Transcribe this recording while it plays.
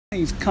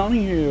Guys,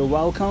 Connie here.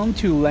 Welcome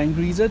to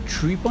Langrisser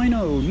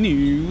 3.0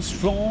 news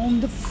from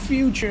the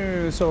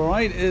future. So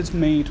right, it's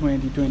May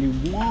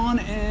 2021,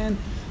 and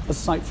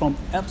aside from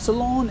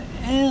Epsilon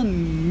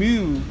and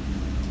Mu,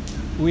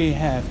 we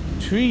have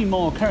 3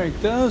 more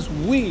characters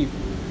with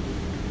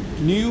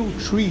new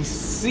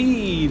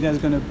 3C that's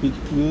gonna be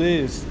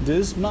released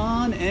this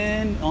month,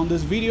 and on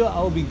this video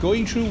I'll be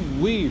going through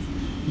with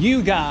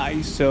you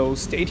guys, so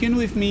stay tuned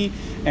with me.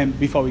 And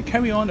before we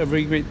carry on, a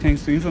very great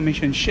thanks to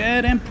information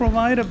shared and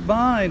provided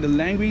by the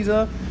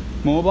Langrisser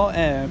mobile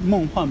app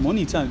梦幻模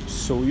拟站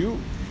Soyu.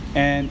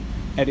 And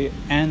at the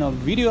end of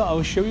the video,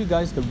 I'll show you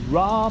guys the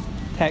rough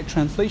tag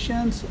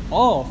translations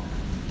of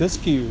the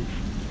skill.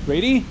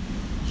 Ready?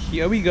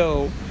 Here we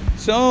go.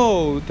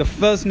 So the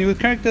first new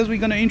characters we're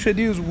gonna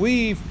introduce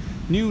with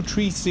new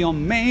 3C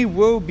on May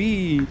will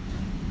be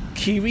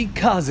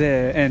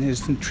Kirikaze, and his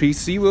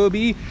 3C will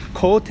be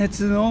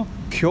Kotetsu no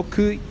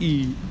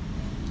Kyokui.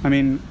 I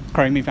mean,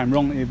 correct me if I'm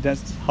wrong if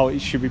that's how it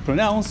should be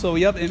pronounced. So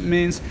yep, it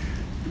means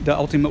the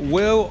ultimate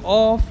will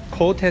of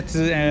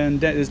Kotetsu,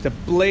 and that is the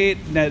blade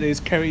that is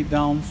carried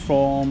down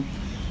from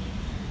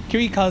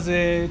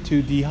Kirikaze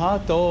to the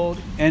Hato,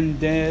 and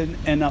then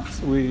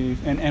ends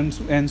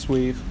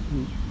with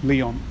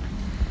Leon.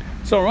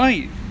 So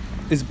right,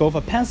 it's both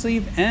a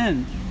passive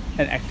and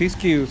an active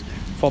skill.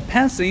 For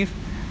passive,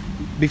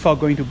 before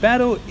going to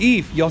battle,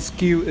 if your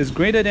skill is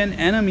greater than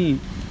enemy,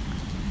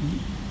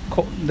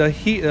 the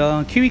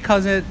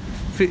Kirikaze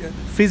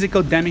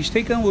physical damage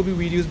taken will be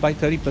reduced by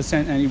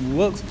 30%, and it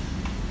works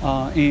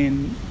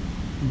in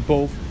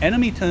both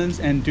enemy turns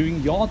and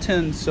during your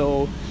turn.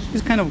 So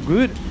it's kind of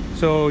good.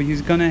 So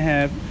he's gonna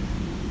have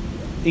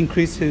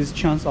increased his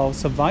chance of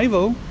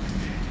survival.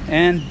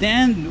 And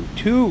then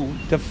 2,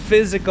 the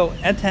physical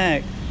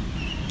attack.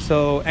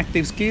 So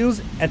active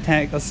skills: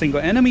 attack a single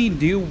enemy,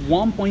 deal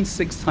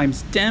 1.6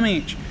 times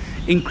damage,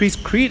 increase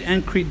crit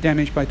and crit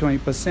damage by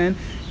 20%.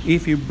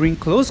 If you bring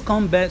close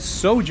combat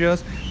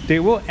soldiers,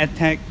 they will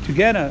attack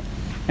together,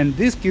 and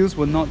these skills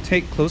will not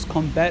take close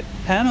combat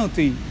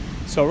penalty.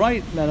 So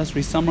right, let us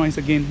re-summarize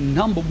again.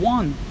 Number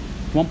 1,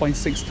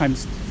 1.6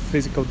 times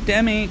physical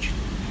damage.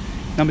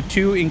 Number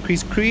 2,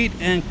 increase crit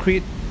and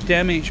crit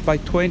damage by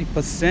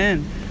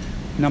 20%.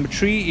 Number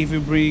 3, if you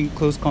bring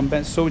close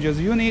combat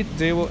soldiers unit,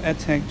 they will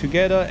attack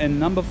together. And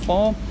number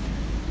 4,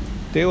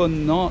 they will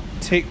not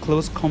take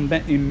close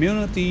combat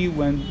immunity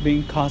when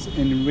being cast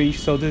in range.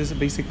 So this is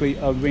basically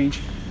a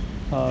range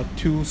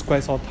 2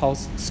 squares or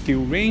tiles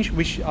skill range,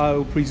 which I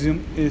will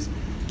presume is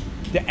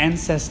the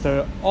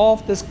ancestor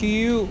of the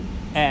skill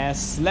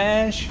as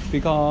slash,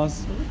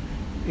 because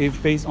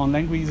if based on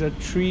Langrisser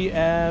 3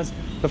 as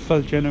the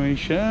first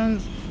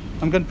generation,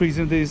 I'm gonna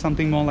presume this is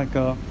something more like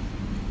a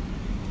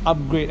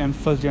upgrade and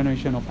first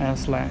generation of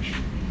S slash.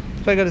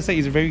 So I gotta say,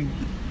 it's very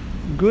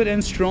good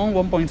and strong.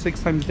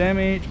 1.6 times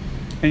damage,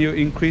 and you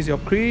increase your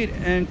crit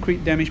and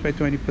crit damage by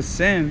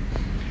 20%.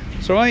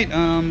 So right,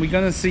 we're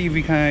gonna see if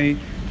we can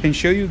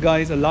show you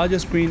guys a larger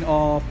screen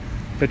of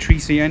the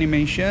 3C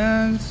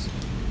animations.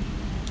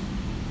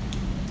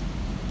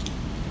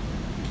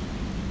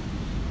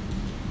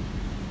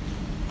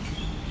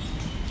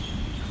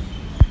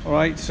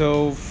 Alright,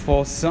 so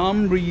for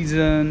some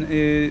reason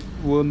it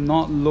will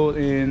not load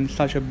in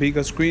such a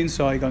bigger screen,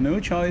 so I got no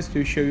choice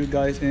to show you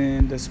guys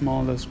in the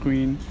smaller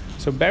screen.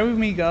 So bear with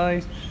me,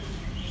 guys.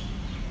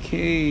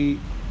 Okay.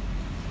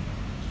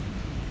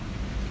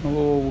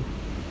 Oh,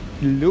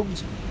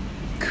 looks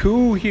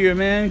cool here,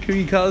 man.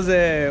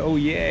 Kirikaze. Oh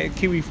yeah,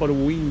 Kiwi for the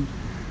win.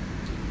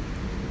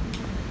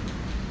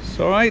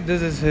 So alright,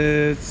 this is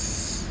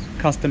his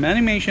custom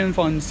animation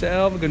for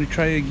himself. We're gonna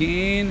try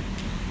again.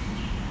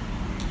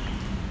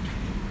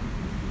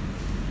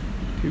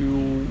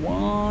 2,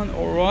 1.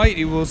 Alright,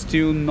 it will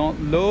still not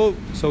load,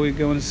 so we're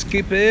going to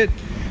skip it.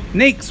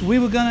 Next, we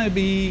were gonna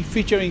be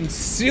featuring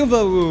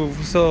Silver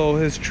Wolf, so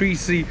his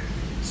 3C.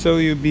 So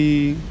you'll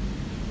be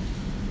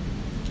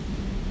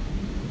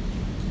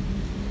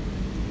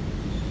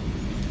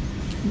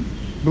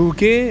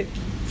Buke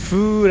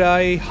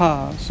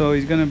Furaiha. So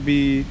it's gonna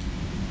be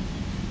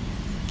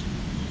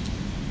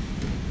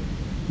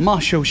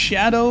Martial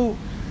Shadow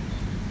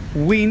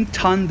Wind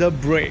Thunder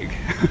Break.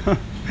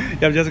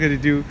 Yeah, I'm just gonna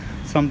do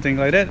something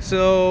like that.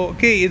 So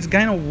okay, it's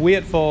kind of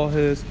weird for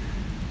his,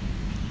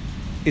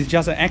 it's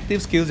just an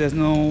active skill, there's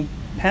no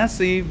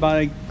passive, but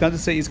I gotta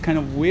say it's kind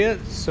of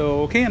weird.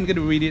 So okay, I'm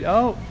gonna read it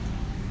out.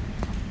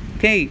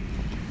 Okay,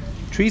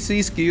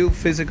 3C skill: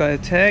 physical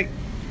attack,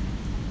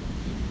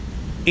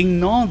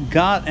 ignore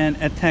guard and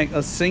attack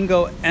a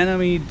single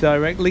enemy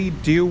directly,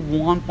 deal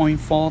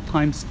 1.4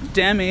 times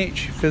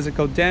damage,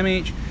 physical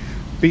damage.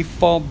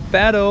 Before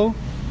battle,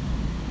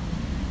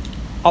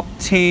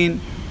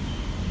 obtain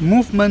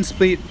movement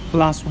speed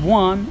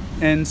 +1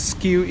 and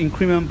skill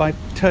increment by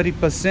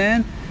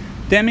 30%.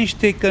 Damage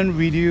taken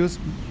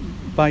reduced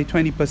by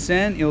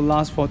 20%. It'll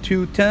last for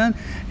 2 turns,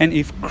 and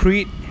if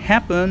crit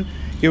happen,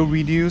 it'll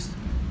reduce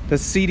the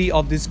CD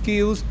of the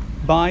skills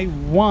by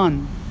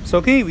 1. So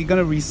okay, we're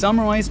gonna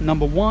re-summarize.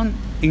 Number 1,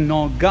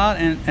 ignore guard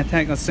and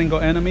attack a single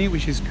enemy,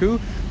 which is cool.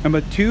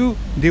 Number 2,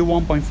 deal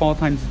 1.4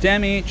 times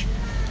damage.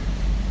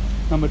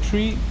 Number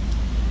 3,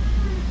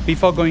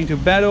 before going to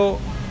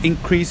battle,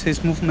 increase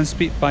his movement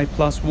speed by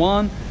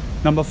 +1.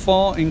 Number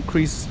 4,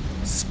 increase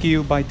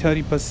skill by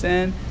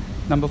 30%.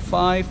 Number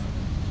 5,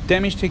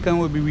 damage taken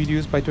will be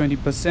reduced by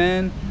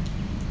 20%.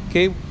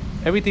 Okay,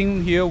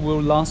 everything here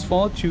will last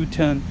for 2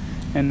 turns.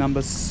 And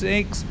number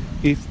 6,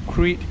 if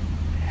crit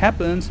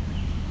happens,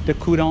 the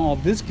cooldown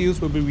of these skills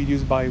will be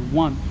reduced by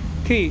 1.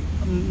 Okay,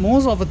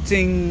 most of the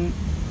thing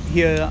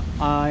here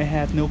I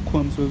have no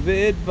qualms with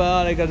it,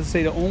 but I gotta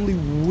say the only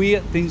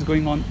weird things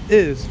going on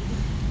is,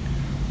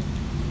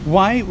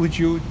 why would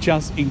you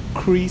just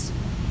increase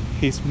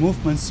his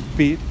movement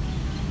speed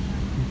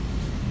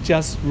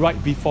just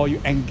right before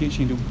you engage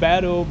into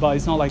battle? But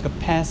it's not like a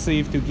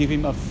passive to give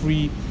him a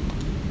free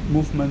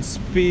movement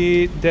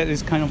speed. That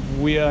is kind of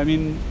weird. I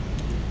mean,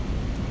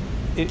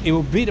 it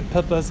will be the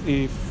purpose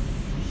if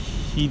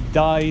he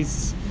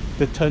dies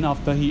the turn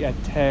after he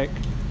attack.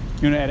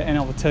 You know, at the end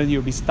of the turn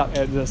he'll be stuck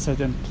at a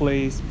certain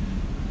place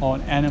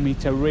on enemy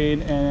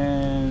terrain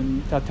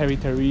and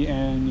territory,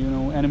 and you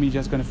know, enemy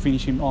just gonna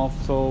finish him off.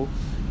 So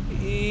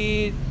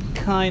it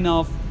kind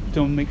of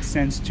don't make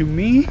sense to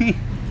me.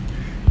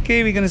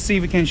 Okay, we're gonna see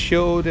if we can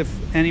show the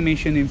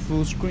animation in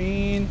full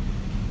screen.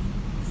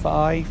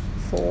 5,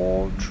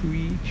 4,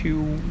 3,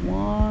 2,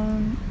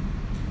 1.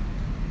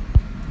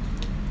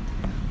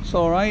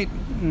 So alright,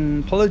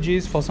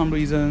 apologies, for some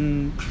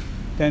reason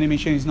the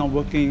animation is not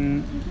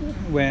working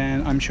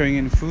when I'm showing it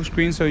in full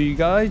screen, so you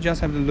guys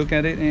just have to look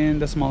at it in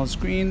the smaller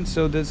screen.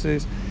 So this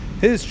is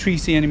his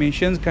 3C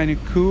animations, kind of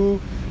cool.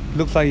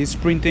 Looks like he's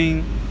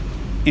sprinting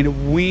in the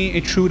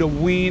wind, through the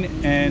wind,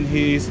 and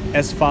he's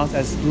as fast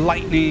as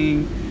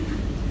lightning,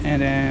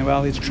 and then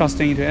well, he's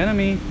thrusting into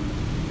enemy.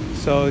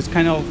 So it's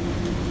kind of,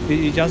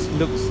 it just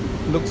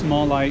looks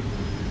more like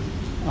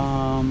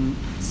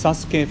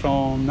Sasuke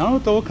from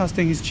Naruto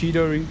casting his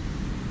Chidori,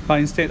 but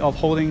instead of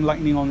holding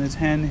lightning on his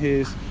hand,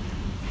 he's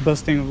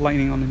bursting with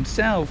lightning on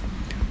himself.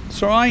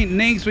 So right,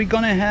 next we're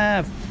gonna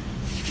have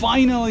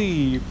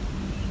finally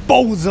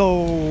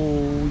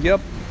BOZEL.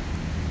 Yep.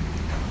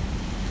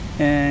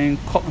 And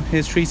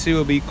his 3C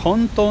will be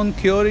Konton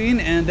Kyorin,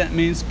 and that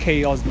means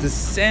Chaos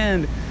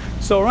Descent.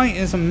 So right,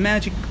 it's a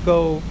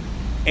magical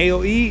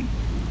AoE.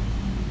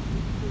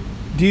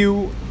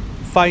 Deal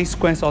 5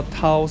 squares or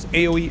tiles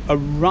AoE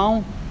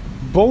around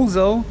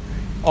BOZEL.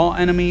 All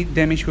enemy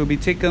damage will be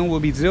taken will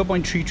be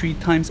 0.33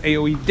 times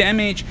AoE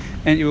damage,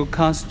 and it will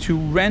cast 2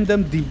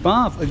 random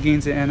debuff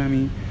against the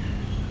enemy.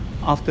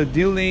 After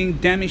dealing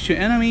damage to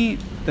enemy,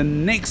 the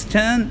next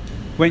turn,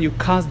 when you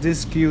cast these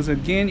skills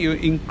again, you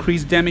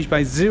increase damage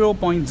by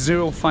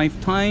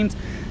 0.05 times,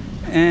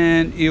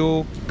 and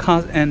you'll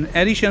cast an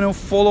additional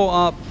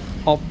follow-up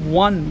of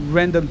 1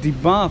 random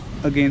debuff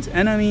against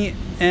enemy,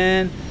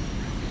 and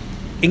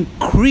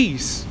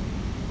increase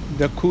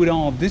the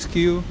cooldown of this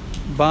skill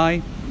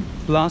by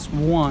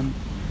 +1.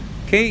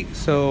 Okay,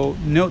 so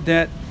note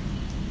that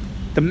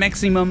the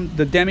maximum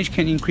the damage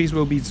can increase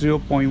will be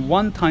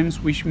 0.1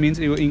 times, which means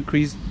it will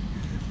increase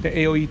the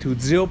AoE to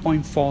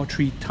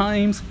 0.43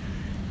 times,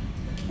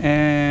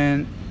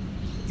 and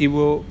it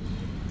will,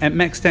 at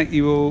max stack,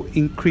 it will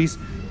increase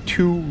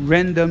 2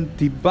 random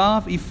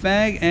debuff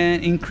effect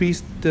and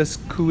increase the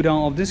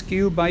cooldown of this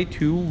skill by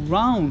 2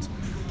 rounds.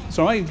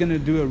 So I'm gonna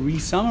do a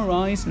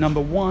re-summarize.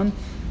 Number 1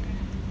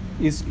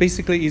 is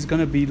basically is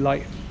gonna be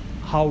like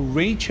how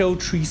Rachel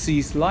 3C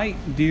is like,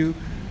 deal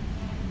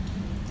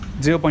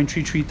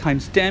 0.33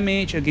 times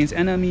damage against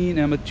enemy.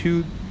 Number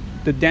 2,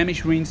 the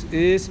damage range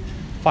is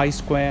 5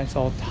 squares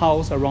or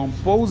tiles around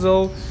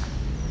BOZEL.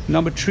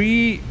 Number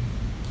 3,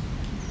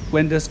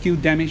 when the skill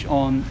damage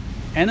on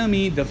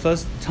enemy, the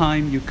first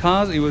time you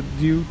cast, it will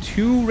do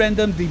 2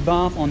 random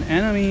debuff on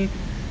enemy.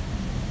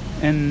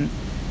 And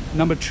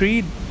number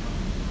 3,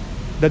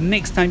 the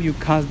next time you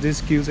cast these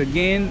skills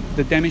again,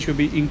 the damage will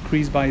be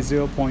increased by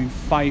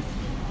 0.05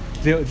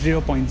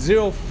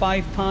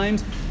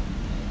 times.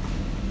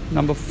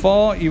 Number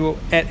 4, it will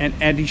add an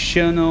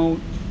additional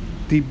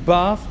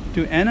debuff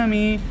to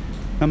enemy.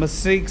 Number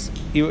 6,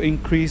 it will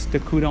increase the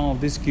cooldown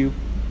of this skill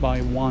by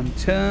 1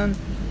 turn.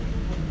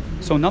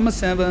 So number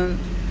 7,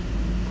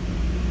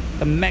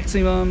 the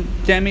maximum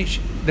damage,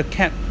 the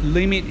cap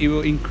limit it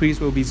will increase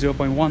will be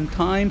 0.1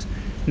 times.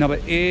 Number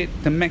 8,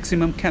 the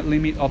maximum cap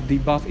limit of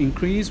debuff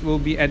increase will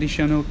be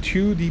additional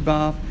 2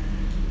 debuff.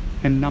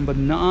 And number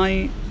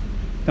 9,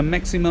 the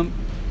maximum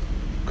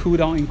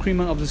cooldown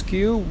increment of the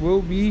skill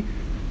will be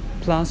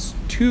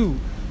 +2.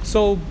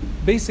 So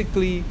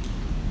basically,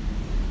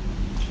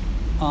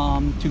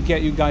 to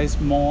get you guys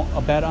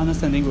a better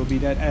understanding, will be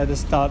that at the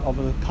start of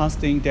the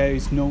casting there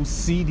is no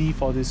CD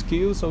for the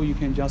skill, so you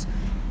can just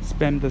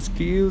spam the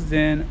skills.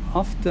 Then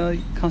after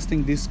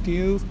casting these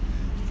skills,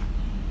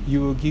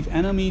 you will give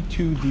enemy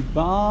 2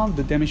 debuff.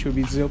 The damage will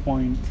be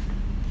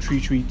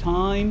 0.33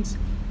 times.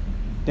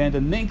 Then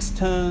the next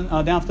turn,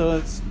 then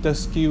afterwards, the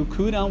skill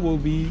cooldown will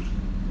be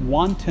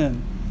 1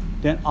 turn.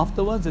 Then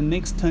afterwards, the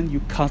next turn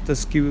you cast the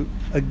skill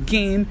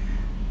again,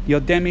 your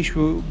damage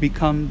will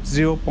become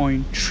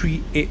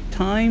 0.38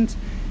 times.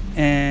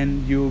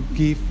 and you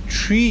give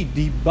 3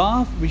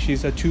 debuff, which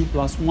is a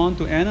 2+1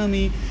 to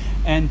enemy.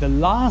 And the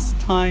last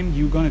time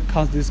you're gonna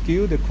cast this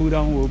skill, the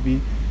cooldown will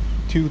be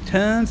 2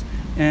 turns,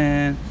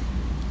 and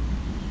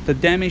the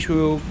damage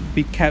will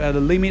be capped at a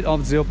limit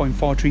of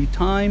 0.43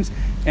 times,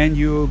 and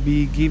you'll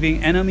be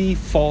giving enemy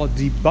 4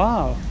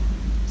 debuff.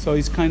 So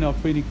it's kind of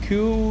pretty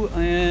cool.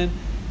 And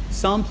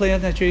some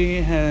players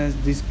actually has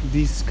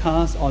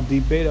discussed or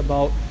debate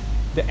about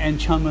the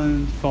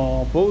enchantment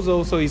for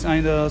BOZEL. So it's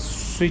either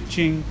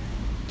switching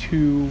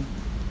to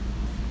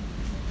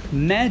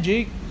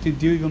magic to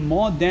do even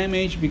more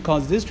damage,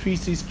 because this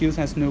 3C skills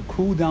has no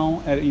cooldown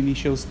at the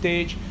initial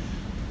stage,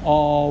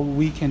 or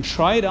we can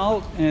try it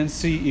out and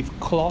see if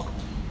clock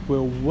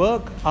will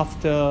work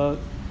after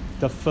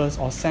the first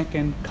or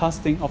second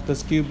casting of the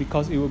skill,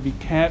 because it will be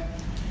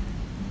capped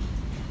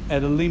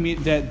at a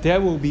limit that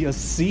there will be a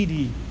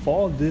CD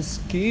for this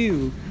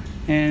skill.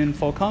 And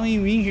for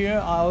coming in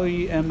here,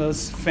 I am a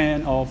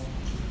fan of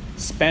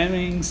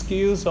spamming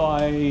skills, so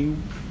I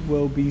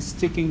will be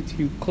sticking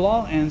to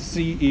clock and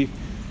see if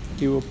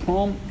it will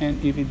prompt,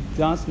 and if it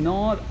does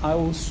not, I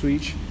will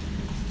switch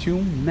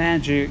to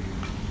magic.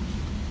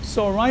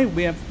 So right,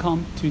 we have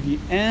come to the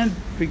end,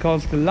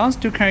 because the last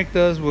 2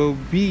 characters will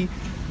be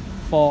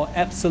for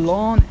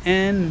Epsilon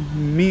and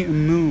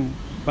Mu.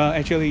 But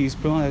actually it's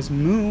pronounced as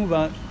Mu,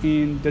 but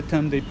in the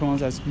term they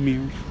pronounce as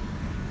Mu.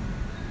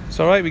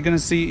 So right, we're gonna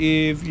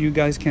see if you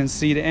guys can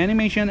see the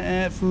animation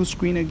at full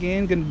screen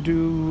again. Gonna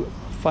do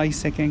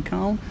 5-second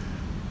count.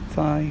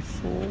 5,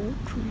 4,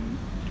 3,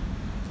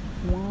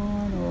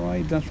 1.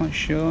 Alright, that's not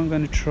sure. I'm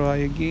gonna try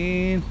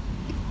again.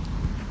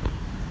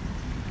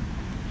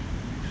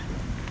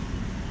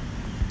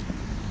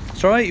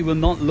 Sorry, it will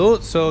not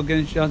load, so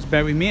gonna just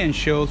bear with me and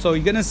show. So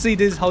you're gonna see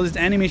this, how this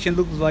animation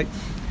looks like.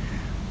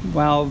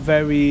 Wow,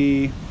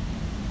 very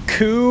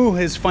cool.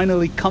 He's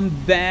finally come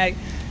back.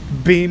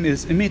 Beam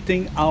is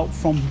emitting out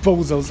from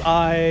BOZEL's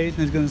eyes.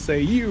 He's gonna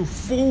say, "You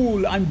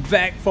fool, I'm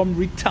back from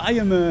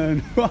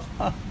retirement."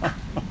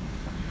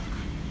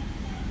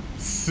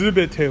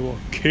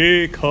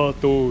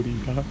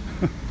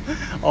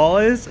 All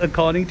is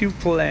according to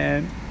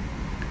plan.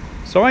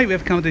 So right,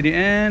 we've come to the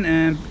end,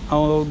 and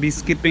I'll be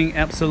skipping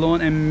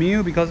Epsilon and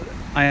Mu because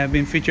I have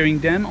been featuring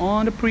them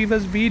on the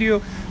previous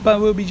video, but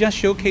we'll be just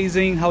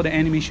showcasing how the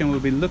animation will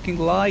be looking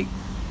like.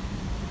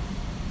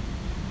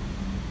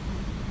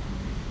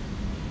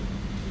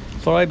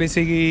 So right,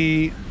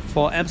 basically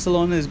for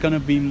Epsilon is gonna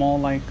be more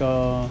like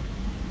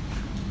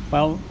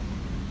well,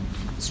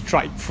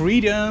 Strike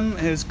Freedom.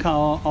 His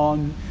car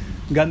on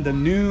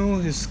Gundam New,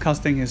 he's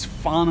casting his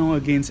funnel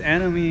against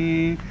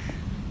enemy.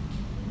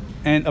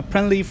 And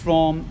apparently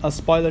from a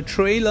spoiler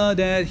trailer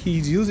that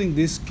he's using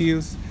these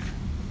skills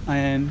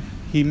and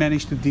he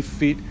managed to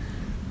defeat,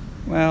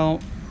 well,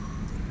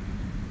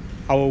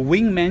 our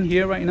wingman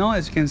here right now,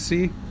 as you can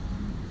see.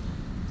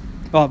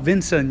 Oh,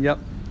 Vincent, yep.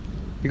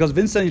 Because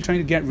Vincent is trying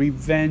to get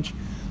revenge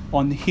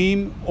on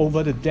him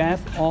over the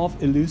death of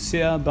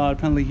Elucia, but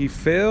apparently he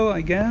failed,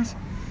 I guess.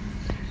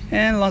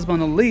 And last but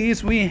not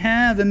least, we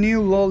have the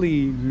new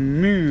lolly,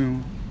 Mew.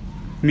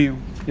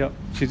 Yep,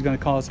 she's gonna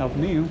call herself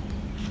Mew.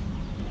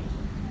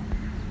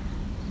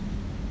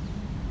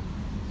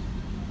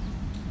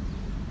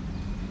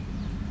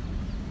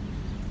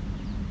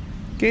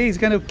 Okay, it's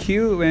kind of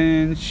cute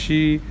when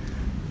she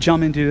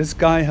jumped into the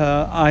sky.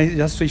 Her eyes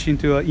just switched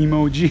into an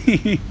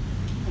emoji.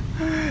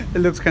 It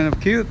looks kind of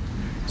cute.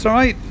 So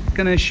alright,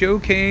 gonna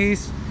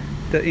showcase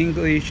the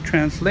English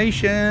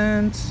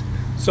translations.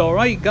 So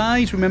alright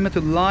guys, remember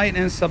to like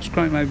and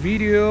subscribe my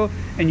video,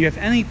 and you have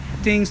any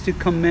things to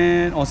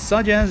comment or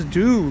suggest,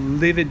 do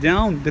leave it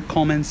down the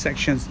comment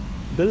sections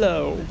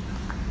below.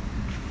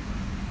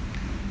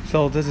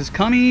 So this is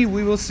Kami.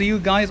 We will see you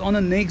guys on the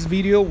next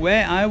video,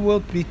 where I will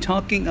be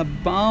talking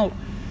about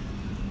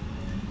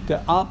the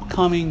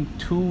upcoming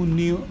 2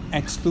 new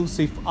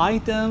exclusive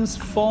items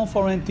for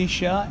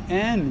Forentisha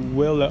and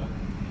Willa.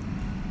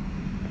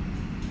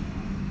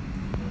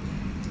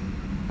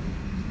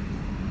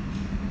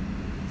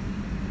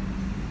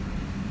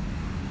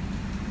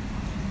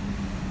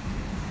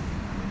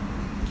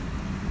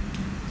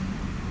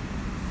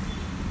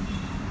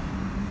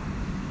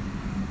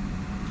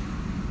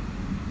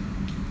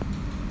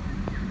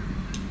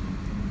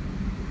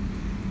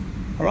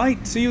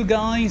 Alright, see you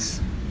guys.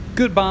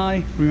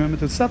 Goodbye. Remember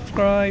to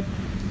subscribe.